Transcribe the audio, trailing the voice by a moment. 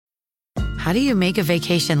how do you make a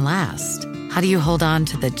vacation last? How do you hold on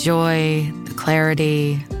to the joy, the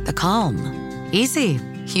clarity, the calm? Easy.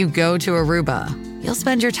 You go to Aruba. You'll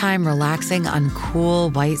spend your time relaxing on cool,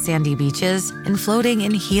 white, sandy beaches and floating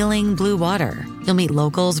in healing blue water. You'll meet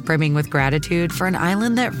locals brimming with gratitude for an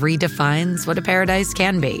island that redefines what a paradise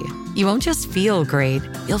can be. You won't just feel great,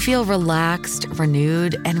 you'll feel relaxed,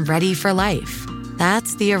 renewed, and ready for life.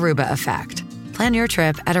 That's the Aruba effect. Plan your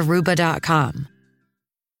trip at Aruba.com.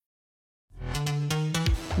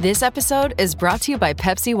 This episode is brought to you by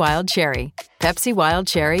Pepsi Wild Cherry. Pepsi Wild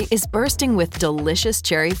Cherry is bursting with delicious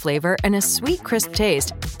cherry flavor and a sweet, crisp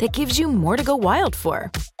taste that gives you more to go wild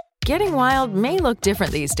for. Getting wild may look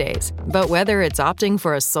different these days, but whether it's opting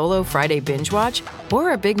for a solo Friday binge watch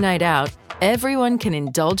or a big night out, everyone can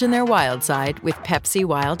indulge in their wild side with Pepsi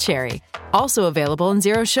Wild Cherry. Also available in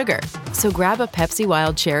Zero Sugar. So grab a Pepsi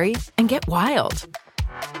Wild Cherry and get wild.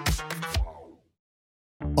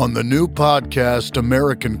 On the new podcast,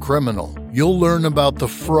 American Criminal, you'll learn about the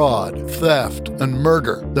fraud, theft, and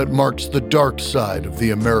murder that marks the dark side of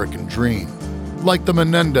the American dream. Like the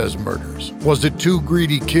Menendez murders, was it two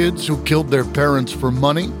greedy kids who killed their parents for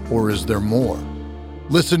money, or is there more?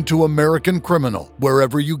 Listen to American Criminal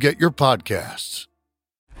wherever you get your podcasts.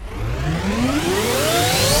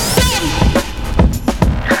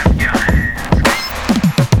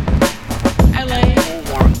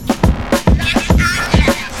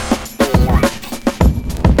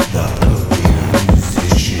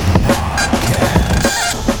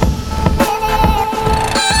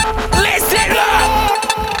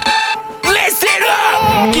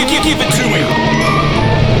 Keep it to me.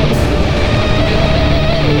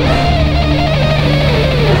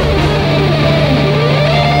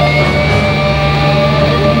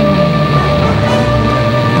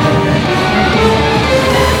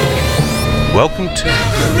 Welcome to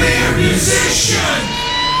Career Musician.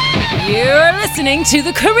 You're listening to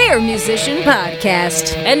the Career Musician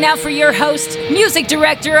Podcast. And now for your host, music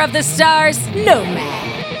director of the stars, Nomad.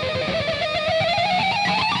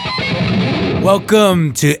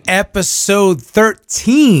 Welcome to episode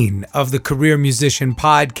 13 of the Career Musician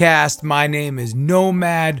Podcast. My name is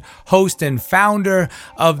Nomad, host and founder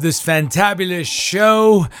of this fantabulous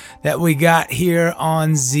show that we got here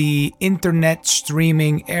on the internet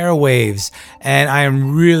streaming airwaves. And I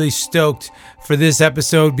am really stoked for this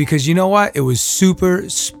episode because you know what? It was super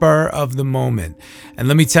spur of the moment. And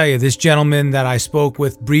let me tell you, this gentleman that I spoke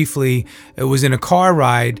with briefly, it was in a car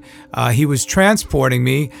ride. He was transporting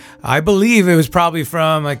me. I believe it was probably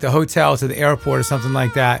from like the hotel to the airport or something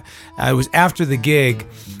like that. It was after the gig,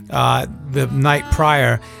 the night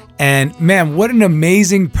prior. And man, what an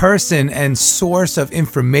amazing person and source of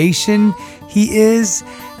information he is.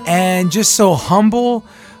 And just so humble,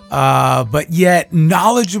 but yet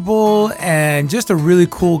knowledgeable and just a really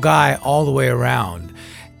cool guy all the way around.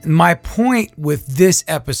 My point with this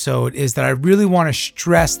episode is that I really want to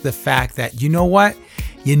stress the fact that, you know what?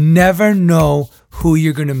 You never know who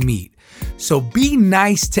you're going to meet. So be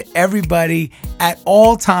nice to everybody at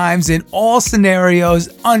all times, in all scenarios,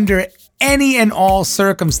 under any and all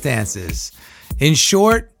circumstances. In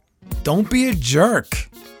short, don't be a jerk.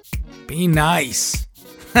 Be nice.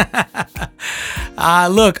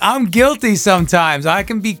 Look, I'm guilty sometimes. I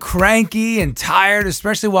can be cranky and tired,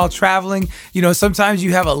 especially while traveling. You know, sometimes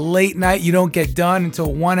you have a late night, you don't get done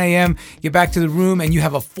until 1 a.m., get back to the room, and you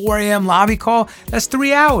have a 4 a.m. lobby call. That's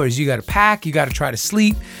 3 hours. You got to pack, you got to try to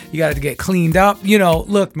sleep, you got to get cleaned up. You know,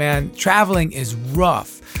 look, man, traveling is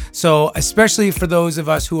rough. So especially for those of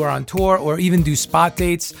us who are on tour or even do spot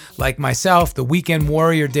dates like myself, the weekend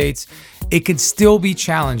warrior dates, it can still be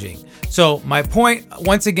challenging. So my point,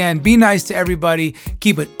 once again, be nice to everybody,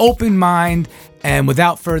 keep an open mind, and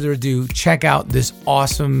without further ado, check out this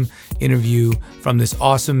awesome interview from this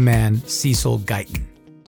awesome man, Cecil Guyton.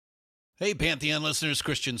 Hey, Pantheon listeners,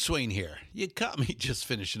 Christian Swain here. You caught me just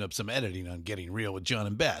finishing up some editing on Getting Real with John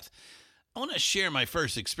and Beth. I want to share my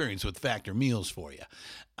first experience with Factor Meals for you.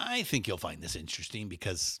 I think you'll find this interesting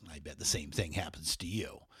because I bet the same thing happens to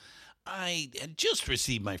you. I had just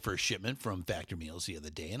received my first shipment from Factor Meals the other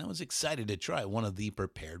day, and I was excited to try one of the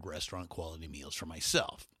prepared restaurant quality meals for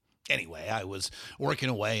myself. Anyway, I was working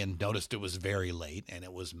away and noticed it was very late, and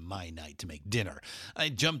it was my night to make dinner. I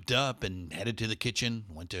jumped up and headed to the kitchen,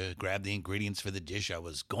 went to grab the ingredients for the dish I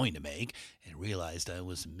was going to make, and realized I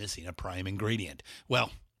was missing a prime ingredient. Well,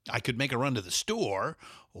 I could make a run to the store,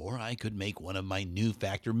 or I could make one of my new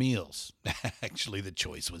Factor meals. Actually, the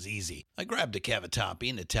choice was easy. I grabbed a cavatappi,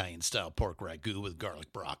 an Italian-style pork ragu with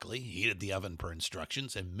garlic broccoli, heated the oven per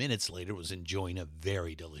instructions, and minutes later was enjoying a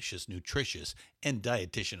very delicious, nutritious, and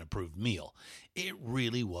dietitian-approved meal. It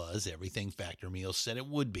really was everything Factor meals said it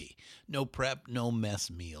would be. No prep, no mess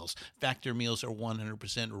meals. Factor meals are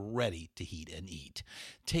 100% ready to heat and eat.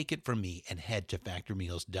 Take it from me and head to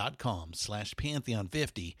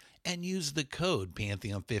factormeals.com/Pantheon50 and use the code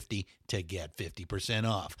Pantheon50 to get 50%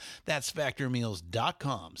 off. That's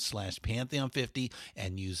factormeals.com/Pantheon50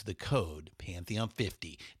 and use the code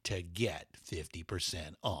Pantheon50 to get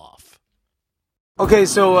 50% off. Okay,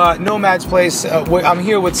 so Nomad's Place, I'm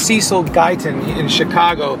here with Cecil Guyton in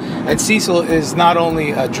Chicago, and Cecil is not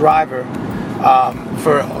only a driver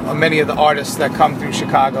for many of the artists that come through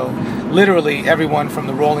Chicago, literally everyone from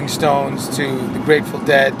the Rolling Stones to the Grateful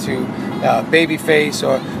Dead to Babyface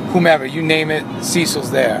or whomever, you name it,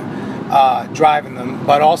 Cecil's there driving them.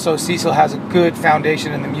 But also Cecil has a good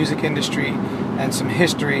foundation in the music industry and some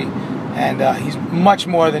history. And he's much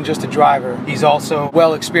more than just a driver. He's also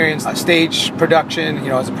well experienced stage production,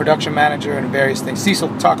 as a production manager and various things. Cecil,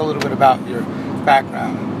 talk a little bit about your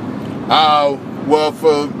background. Well,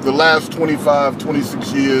 for the last 25,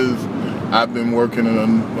 26 years, I've been working in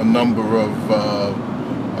a number of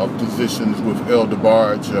positions with El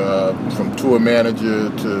DeBarge, from tour manager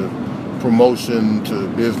to promotion to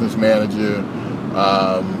business manager.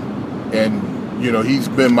 And he's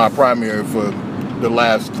been my primary for the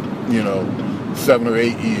last 7 or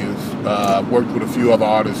 8 years. I've worked with a few other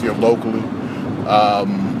artists here locally.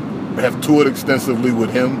 Have toured extensively with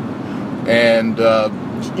him, and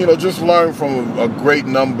just learned from a great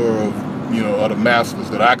number of the masters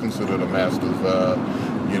that I consider the masters. The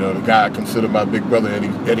guy I consider my big brother,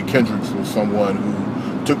 Eddie Kendricks, was someone who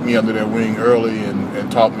took me under their wing early and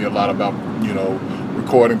taught me a lot about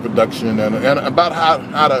recording production and about how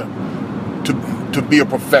to be a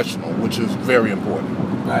professional, which is very important.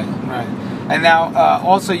 Right. And now,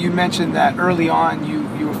 also, you mentioned that early on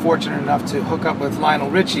you were fortunate enough to hook up with Lionel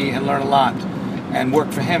Richie and learn a lot and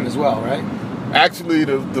work for him as well, right? Actually,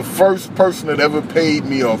 the first person that ever paid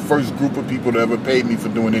me, or first group of people that ever paid me for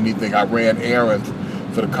doing anything, I ran errands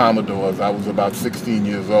for the Commodores. I was about 16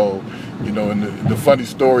 years old, and the funny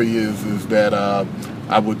story is that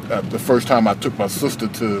the first time I took my sister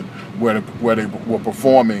to where they were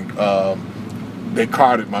performing, they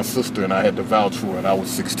carded my sister, and I had to vouch for her, and I was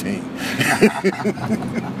 16.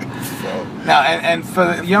 Now, and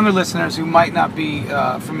for the younger listeners who might not be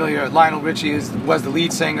familiar, Lionel Richie was the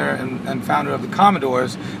lead singer and founder of the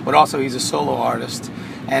Commodores, but also he's a solo artist.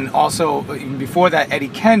 And also, even before that, Eddie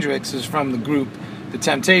Kendricks is from the group The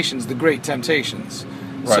Temptations, the Great Temptations.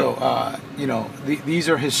 Right. So, these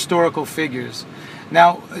are historical figures.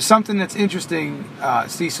 Now, something that's interesting,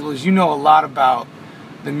 Cecil, is you know a lot about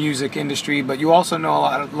the music industry, but you also know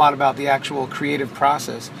a lot about the actual creative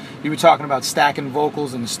process. You were talking about stacking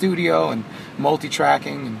vocals in the studio and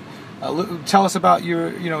multi-tracking. And tell us about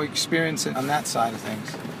your experience on that side of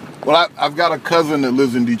things. Well, I've got a cousin that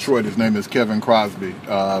lives in Detroit. His name is Kevin Crosby.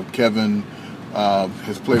 Kevin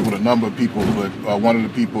has played with a number of people, but one of the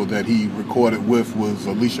people that he recorded with was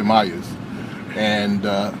Alicia Myers. And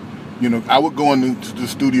I would go into the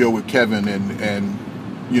studio with Kevin, and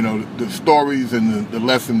the stories and the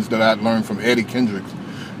lessons that I'd learned from Eddie Kendricks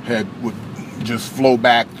would just flow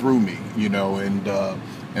back through me,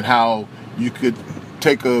 and how you could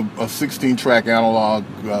take a 16-track analog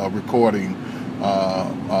recording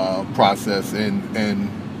process and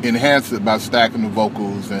enhance it by stacking the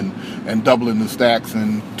vocals and doubling the stacks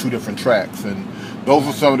in 2 different tracks. And those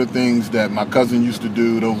were some of the things that my cousin used to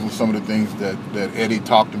do. Those were some of the things that Eddie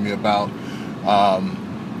talked to me about. And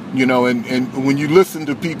when you listen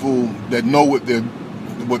to people that know what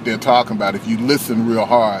they're talking about, if you listen real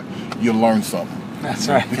hard, you'll learn something. That's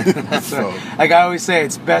right. That's right. Like I always say,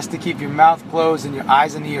 it's best to keep your mouth closed and your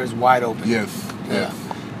eyes and ears wide open. Yes.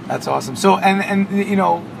 That's awesome. So, and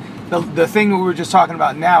the thing that we were just talking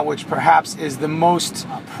about now, which perhaps is the most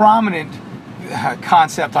prominent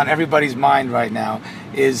concept on everybody's mind right now,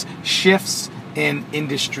 is shifts in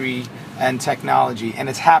industry and technology, and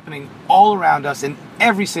it's happening all around us in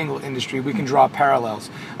every single industry. We can draw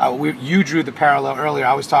parallels. You drew the parallel earlier.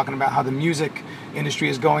 I was talking about how the music industry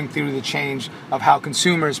is going through the change of how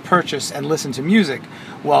consumers purchase and listen to music.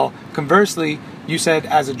 Well, conversely, you said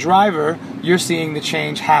as a driver, you're seeing the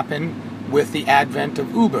change happen with the advent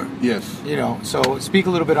of Uber. Yes. So speak a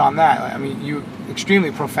little bit on that. I mean, you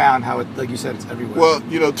extremely profound how it, like you said, it's everywhere. Well,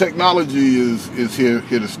 technology is here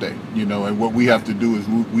to stay, and what we have to do is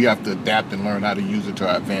we have to adapt and learn how to use it to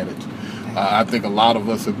our advantage. I think a lot of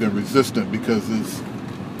us have been resistant because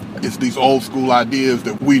It's these old school ideas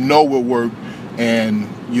that we know will work, and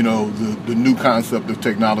the new concept of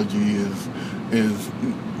technology is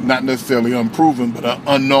not necessarily unproven, but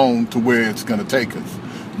unknown to where it's going to take us.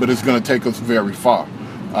 But it's going to take us very far.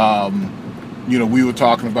 We were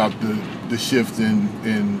talking about the shift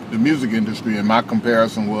in the music industry, and my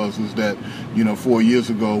comparison was that 4 years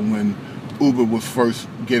ago when Uber was first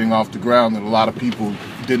getting off the ground, that a lot of people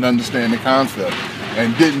didn't understand the concept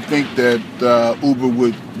and didn't think that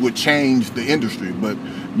Uber would change the industry. But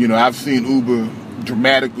I've seen Uber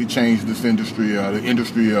dramatically change this industry, the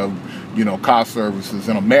industry of car services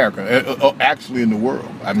in America, actually in the world.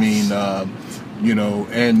 I mean,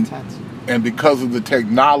 and because of the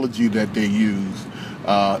technology that they use,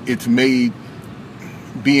 it's made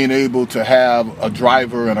being able to have a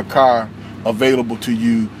driver and a car available to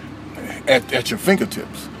you at your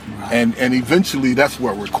fingertips. Right. And eventually that's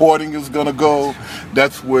where recording is going to go.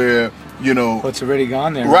 That's where, what's already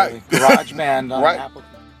gone there. Right. Really. GarageBand on right. Apple.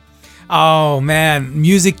 Oh, man.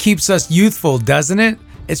 Music keeps us youthful, doesn't it?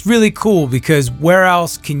 It's really cool because where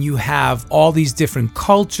else can you have all these different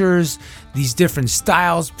cultures, these different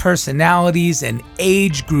styles, personalities, and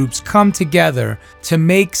age groups come together to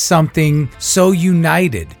make something so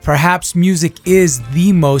united? Perhaps music is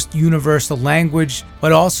the most universal language,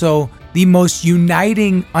 but also the most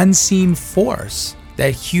uniting unseen force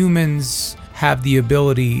that humans have the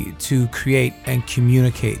ability to create and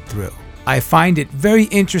communicate through. I find it very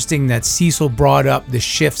interesting that Cecil brought up the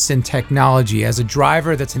shifts in technology. As a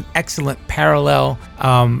driver, that's an excellent parallel,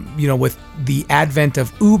 with the advent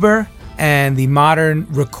of Uber and the modern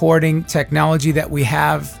recording technology that we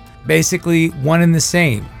have, basically one and the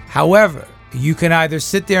same. However, you can either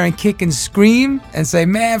sit there and kick and scream and say,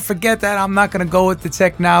 man, forget that, I'm not going to go with the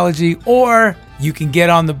technology, or you can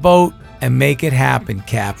get on the boat and make it happen,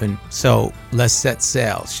 Captain. So let's set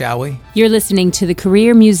sail, shall we? You're listening to the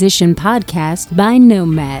Career Musician Podcast by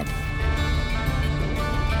Nomad.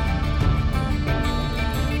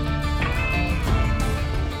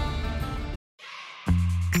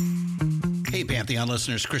 Hey, Pantheon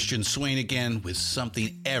listeners, Christian Swain again with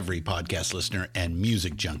something every podcast listener and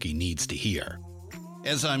music junkie needs to hear.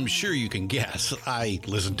 As I'm sure you can guess, I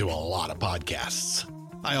listen to a lot of podcasts.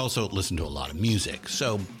 I also listen to a lot of music,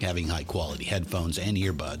 so having high-quality headphones and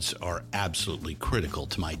earbuds are absolutely critical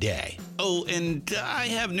to my day. Oh, and I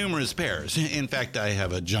have numerous pairs. In fact, I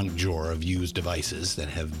have a junk drawer of used devices that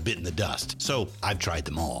have bitten the dust, so I've tried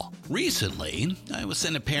them all. Recently, I was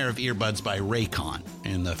sent a pair of earbuds by Raycon,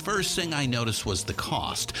 and the first thing I noticed was the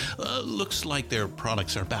cost. Looks like their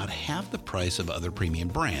products are about half the price of other premium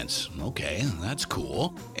brands. Okay, that's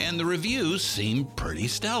cool. And the reviews seem pretty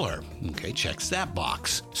stellar. Okay, checks that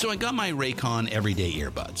box. So I got my Raycon everyday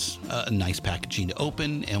earbuds. Nice packaging to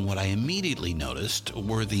open, and what I immediately noticed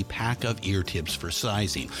were the pack of ear tips for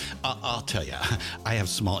sizing. I'll tell you, I have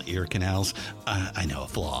small ear canals. I know, a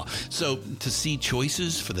flaw. So to see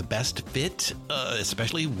choices for the best fit,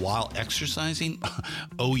 especially while exercising,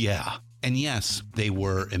 oh yeah. And yes, they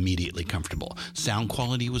were immediately comfortable. Sound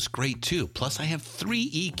quality was great too. Plus, I have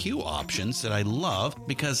 3 EQ options that I love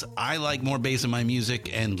because I like more bass in my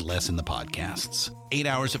music and less in the podcasts. 8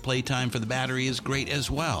 hours of playtime for the battery is great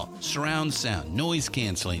as well. Surround sound, noise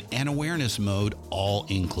canceling, and awareness mode all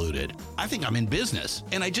included. I think I'm in business,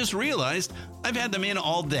 and I just realized I've had them in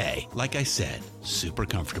all day. Like I said, super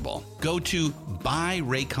comfortable. Go to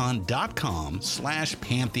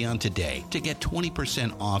buyraycon.com/Pantheon today to get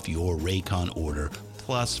 20% off your Raycon order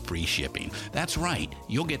plus free shipping. That's right.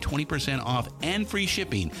 You'll get 20% off and free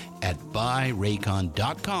shipping at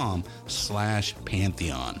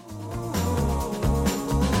buyraycon.com/Pantheon.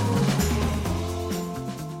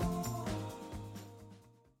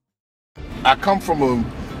 I come from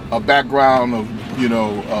a background of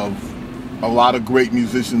a lot of great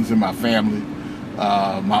musicians in my family.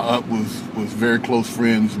 My aunt was very close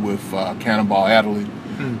friends with Cannonball Adderley.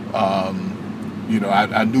 I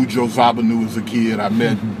knew Joe Zawinul as a kid. I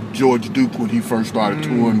met George Duke when he first started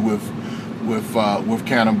touring with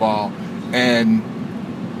Cannonball, and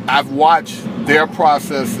I've watched their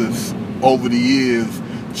processes over the years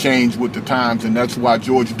change with the times, and that's why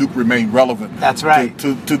George Duke remained relevant. That's right.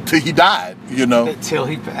 Till he died, Till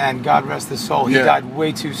and God rest his soul. He died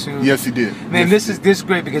way too soon. Yes, he did. Man, this is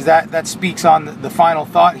great because that speaks on the final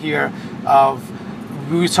thought here of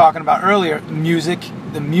we were talking about earlier.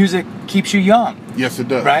 The music keeps you young. Yes, it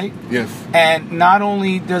does. Right? Yes. And not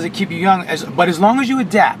only does it keep you young, but as long as you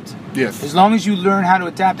adapt. Yes. As long as you learn how to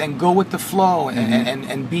adapt and go with the flow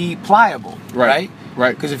and be pliable. Right.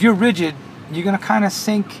 Right. Because if you're rigid, you're gonna kind of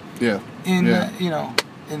sink in the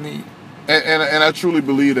And I truly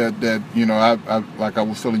believe that you know, I like I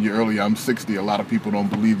was telling you earlier, I'm 60. A lot of people don't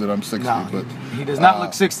believe that I'm 60, No, but he does not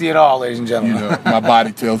look 60 at all, ladies and gentlemen. you know, my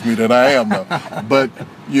body tells me that I am, though. But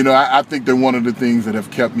you know, I think that one of the things that have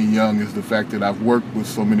kept me young is the fact that I've worked with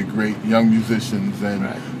so many great young musicians, and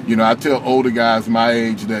you know, I tell older guys my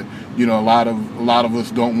age that, you know, a lot of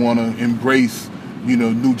us don't want to embrace, you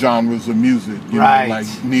know, new genres of music, you know, like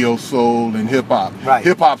neo soul and hip hop.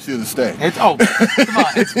 Hip hop's here to stay. Come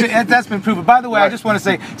on, that's been proven. By the way, I just want to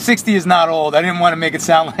say 60 is not old. I didn't want to make it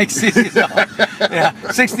sound like 60 is old.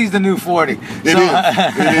 Yeah, 60 is the new 40. It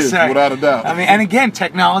is, without a doubt. I mean, and again,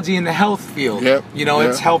 technology in the health field. You know,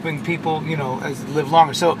 it's helping people, you know, live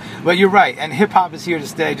longer. So, but you're right, and hip hop is here to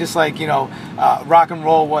stay, just like, you know, rock and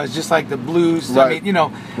roll was, just like the blues. I mean, you know,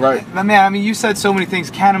 man. I mean, you said so many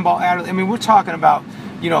things. Cannonball Adderley. I mean, we're talking about,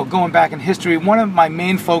 you know, going back in history. One of my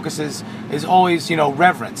main focuses is always, you know,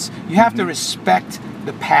 reverence. You have to respect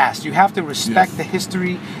the past. You have to respect the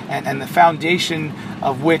history and the foundation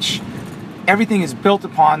of which everything is built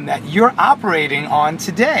upon that you're operating on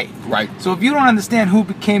today. So if you don't understand who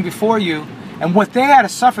came before you and what they had to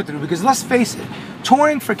suffer through, because let's face it,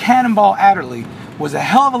 touring for Cannonball Adderley was a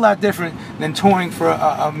hell of a lot different than touring for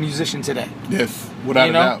a musician today. Without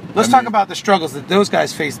a doubt. Let's talk about the struggles that those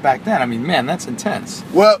guys faced back then. I mean, man, that's intense.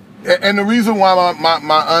 Well, and the reason why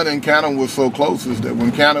my aunt and Cannon were so close is that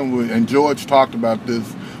when Cannon would, and George talked about this,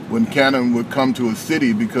 when Cannon would come to a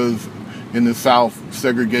city, because in the South,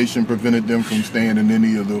 segregation prevented them from staying in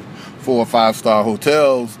any of the 4 or 5 star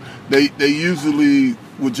hotels, they usually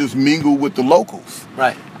would just mingle with the locals.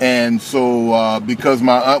 And so because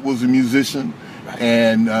my aunt was a musician,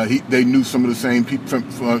 and they knew some of the same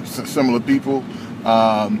similar people,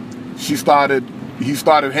 he started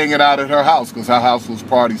hanging out at her house, because her house was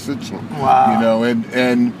Party Central. You know,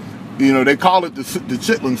 and you know, they call it the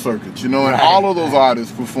Chitlin Circuit, you know, and all of those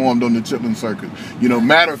artists performed on the Chitlin Circuit. You know,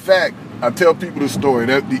 matter of fact, I tell people the story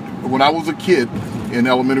that when I was a kid in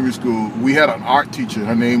elementary school, we had an art teacher.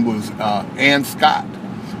 Her name was Ann Scott.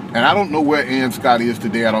 And I don't know where Ann Scott is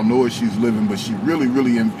today. I don't know where she's living, but she really,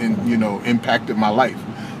 really, you know, impacted my life.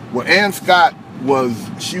 Well, Ann Scott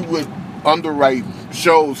she would underwrite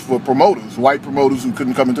shows for promoters, white promoters who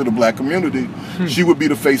couldn't come into the black community. She would be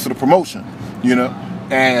the face of the promotion, you know.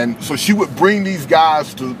 And so she would bring these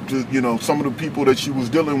guys to you know, some of the people that she was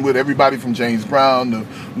dealing with, everybody from James Brown to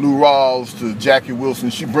Lou Rawls to Jackie Wilson.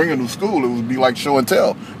 She'd bring them to school. It would be like show and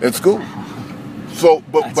tell at school. So,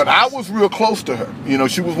 but I was real close to her. You know,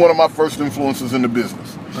 she was one of my first influences in the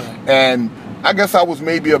business. And I guess I was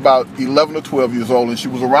maybe about 11 or 12 years old, and she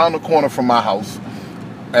was around the corner from my house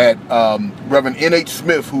at Reverend N.H.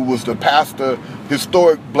 Smith, who was the pastor,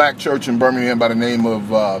 historic black church in Birmingham by the name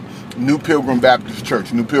of New Pilgrim Baptist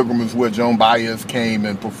Church. New Pilgrim is where Joan Baez came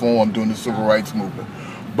and performed during the Civil Rights Movement.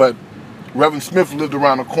 But Reverend Smith lived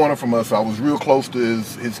around the corner from us. So I was real close to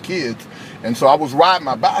his kids. And so I was riding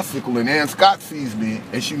my bicycle, and Ann Scott sees me,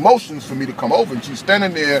 and she motions for me to come over. And she's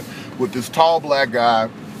standing there with this tall black guy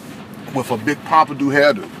with a big pompadour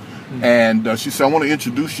hairdo. And she said, I want to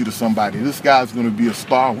introduce you to somebody. This guy's going to be a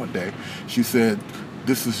star one day. She said,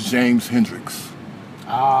 this is James Hendrix.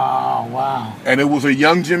 Oh, wow. And it was a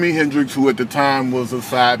young Jimi Hendrix, who at the time was a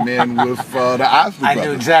sideman with the Isley Brothers. I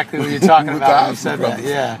knew exactly what you're talking about when you said that,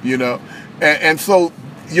 yeah. You know, and so,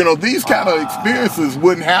 you know, these kind of experiences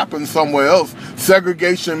wouldn't happen somewhere else.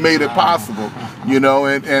 Segregation made it possible, you know,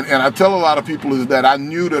 and I tell a lot of people is that I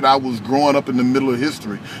knew that I was growing up in the middle of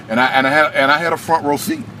history, and I had a front row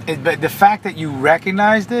seat. But the fact that you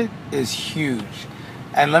recognized it is huge.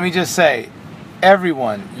 And let me just say,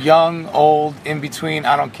 everyone, young, old, in between,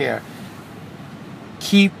 I don't care.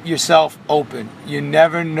 Keep yourself open. You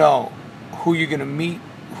never know who you're going to meet,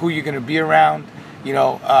 who you're going to be around. You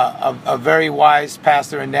know, a very wise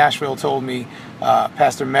pastor in Nashville told me,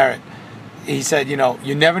 Pastor Merritt, he said, you know,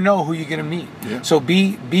 you never know who you're going to meet. So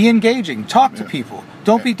be engaging. Talk to people.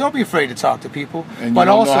 Don't be afraid to talk to people. And you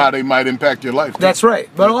don't know how they might impact your life. That's right.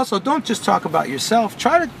 But also, don't just talk about yourself.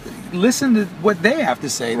 Try to listen to what they have to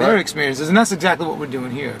say, their experiences. And that's exactly what we're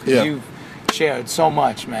doing here. You've shared so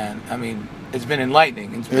much, man. I mean, it's been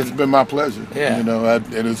enlightening. It's been my pleasure. Yeah. You know,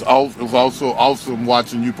 it was also awesome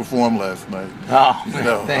watching you perform last night. Oh, you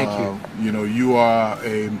know, thank you. You know, you are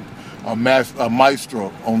a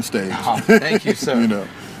maestro on stage. Oh, thank you, sir. You know,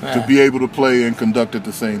 to be able to play and conduct at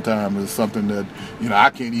the same time is something that, you know, I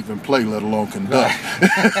can't even play, let alone conduct.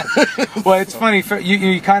 Well, it's funny.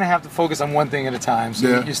 You kind of have to focus on one thing at a time.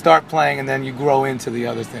 So you start playing, and then you grow into the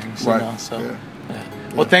other things. You know? So,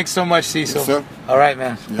 well, thanks so much, Cecil. Yes, sir. All right,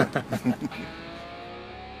 man.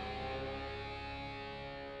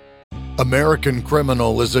 American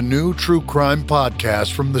Criminal is a new true crime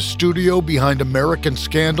podcast from the studio behind American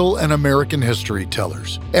Scandal and American History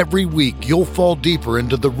Tellers. Every week, you'll fall deeper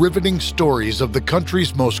into the riveting stories of the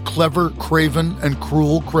country's most clever, craven, and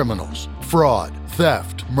cruel criminals. Fraud,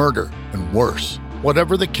 theft, murder, and worse.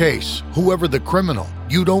 Whatever the case, whoever the criminal,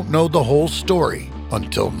 you don't know the whole story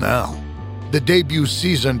until now. The debut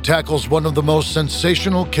season tackles one of the most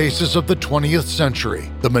sensational cases of the 20th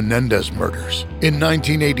century, the Menendez murders. In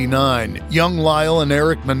 1989, young Lyle and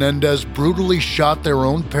Eric Menendez brutally shot their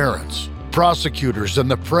own parents. Prosecutors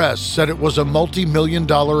and the press said it was a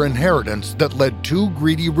multi-million-dollar inheritance that led two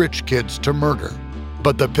greedy rich kids to murder.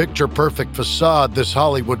 But the picture-perfect facade this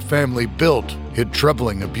Hollywood family built hid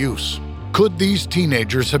troubling abuse. Could these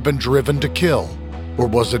teenagers have been driven to kill? Or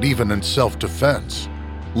was it even in self-defense?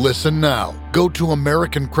 Listen now. Go to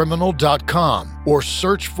AmericanCriminal.com or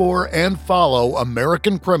search for and follow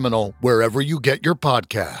American Criminal wherever you get your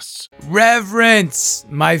podcasts. Reverence,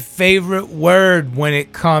 my favorite word when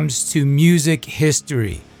it comes to music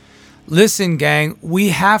history. Listen, gang, we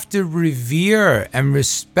have to revere and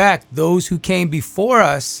respect those who came before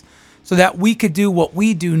us so that we could do what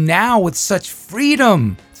we do now with such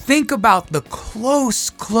freedom. Think about the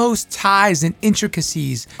close ties and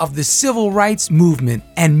intricacies of the civil rights movement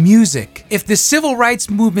and music. If the civil rights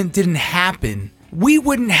movement didn't happen, we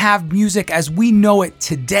wouldn't have music as we know it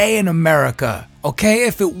today in America, okay?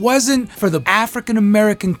 If it wasn't for the African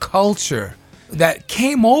American culture that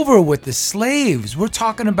came over with the slaves, we're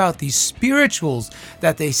talking about these spirituals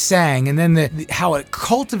that they sang, and then how it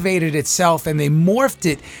cultivated itself, and they morphed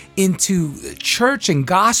it into church and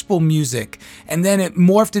gospel music, and then it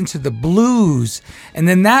morphed into the blues, and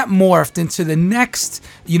then that morphed into the next,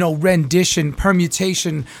 rendition,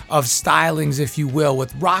 permutation of stylings, if you will,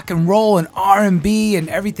 with rock and roll and R&B and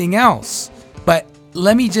everything else. But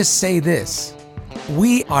let me just say this.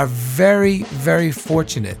 We are very, very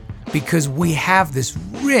fortunate because we have this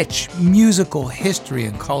rich musical history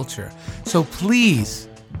and culture. So please,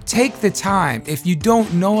 take the time. If you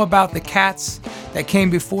don't know about the cats that came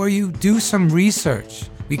before you, do some research,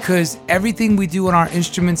 because everything we do on our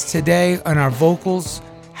instruments today, on our vocals,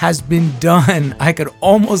 has been done. I could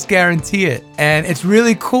almost guarantee it. And it's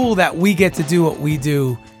really cool that we get to do what we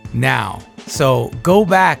do now. So go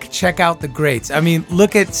back, check out the greats. I mean,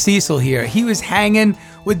 look at Cecil here. He was hanging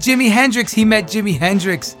with Jimi Hendrix. He met Jimi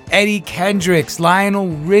Hendrix, Eddie Kendricks, Lionel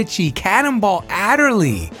Richie, Cannonball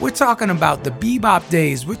Adderley. We're talking about the bebop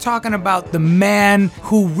days. We're talking about the man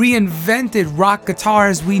who reinvented rock guitar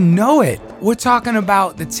as we know it. We're talking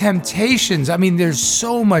about the Temptations. I mean, there's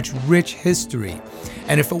so much rich history.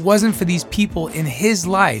 And if it wasn't for these people in his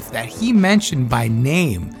life that he mentioned by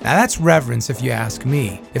name, now that's reverence if you ask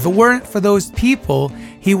me. If it weren't for those people,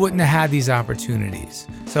 he wouldn't have had these opportunities.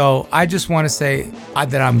 So I just want to say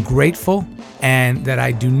that I'm grateful and that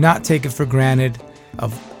I do not take it for granted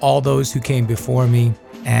of all those who came before me.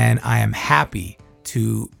 And I am happy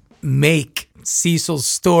to make Cecil's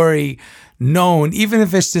story known, even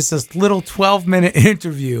if it's just a little 12-minute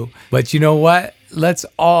interview. But you know what? Let's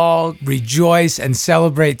all rejoice and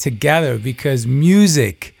celebrate together, because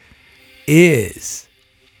music is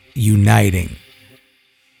uniting.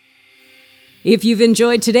 If you've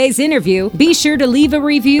enjoyed today's interview, be sure to leave a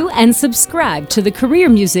review and subscribe to the Career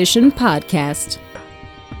Musician Podcast.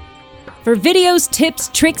 For videos, tips,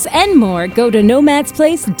 tricks, and more, go to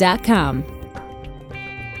nomadsplace.com.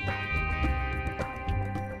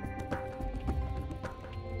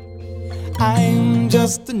 I'm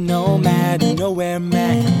just a nomad, nowhere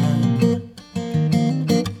man,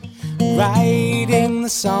 writing the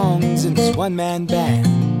songs in this one-man band.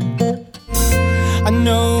 A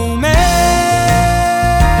nomad,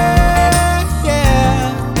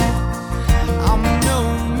 yeah, I'm a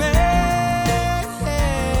nomad, yeah.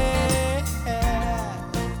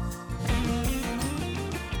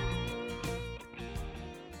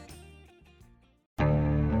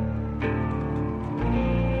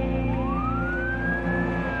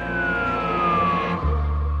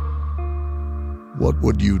 What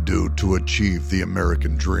would you do to achieve the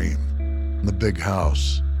American dream? The big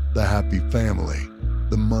house, the happy family,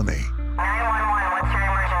 the money. 911, what's your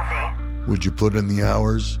emergency? Would you put in the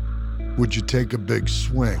hours? Would you take a big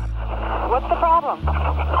swing? What's the problem?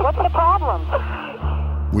 What's the problem?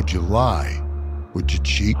 Would you lie? Would you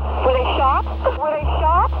cheat? Were they shot? Were they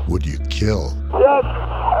shot? Would you kill? Yes.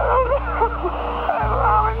 My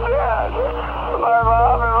mom is dead. My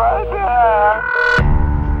mom is right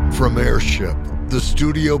there. From Airship, the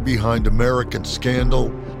studio behind American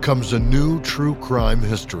Scandal, comes a new true crime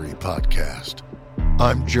history podcast.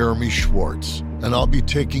 I'm Jeremy Schwartz, and I'll be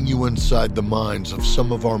taking you inside the minds of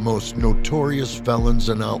some of our most notorious felons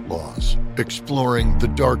and outlaws, exploring the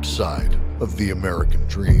dark side of the American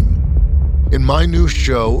dream. In my new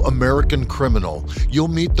show, American Criminal, you'll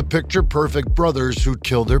meet the picture-perfect brothers who'd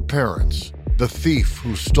kill their parents, the thief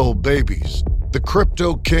who stole babies, the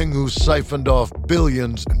crypto king who siphoned off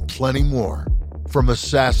billions, and plenty more. From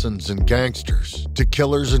assassins and gangsters to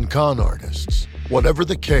killers and con artists. Whatever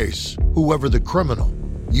the case, whoever the criminal,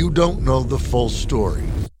 you don't know the full story.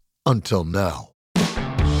 Until now.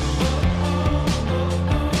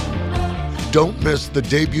 Don't miss the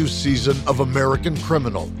debut season of American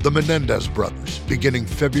Criminal, The Menendez Brothers, beginning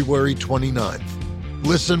February 29th.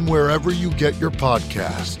 Listen wherever you get your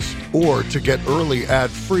podcasts, or to get early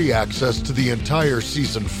ad-free access to the entire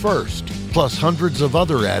season first, plus hundreds of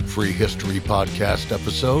other ad-free history podcast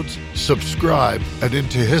episodes, subscribe at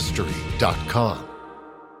IntoHistory.com.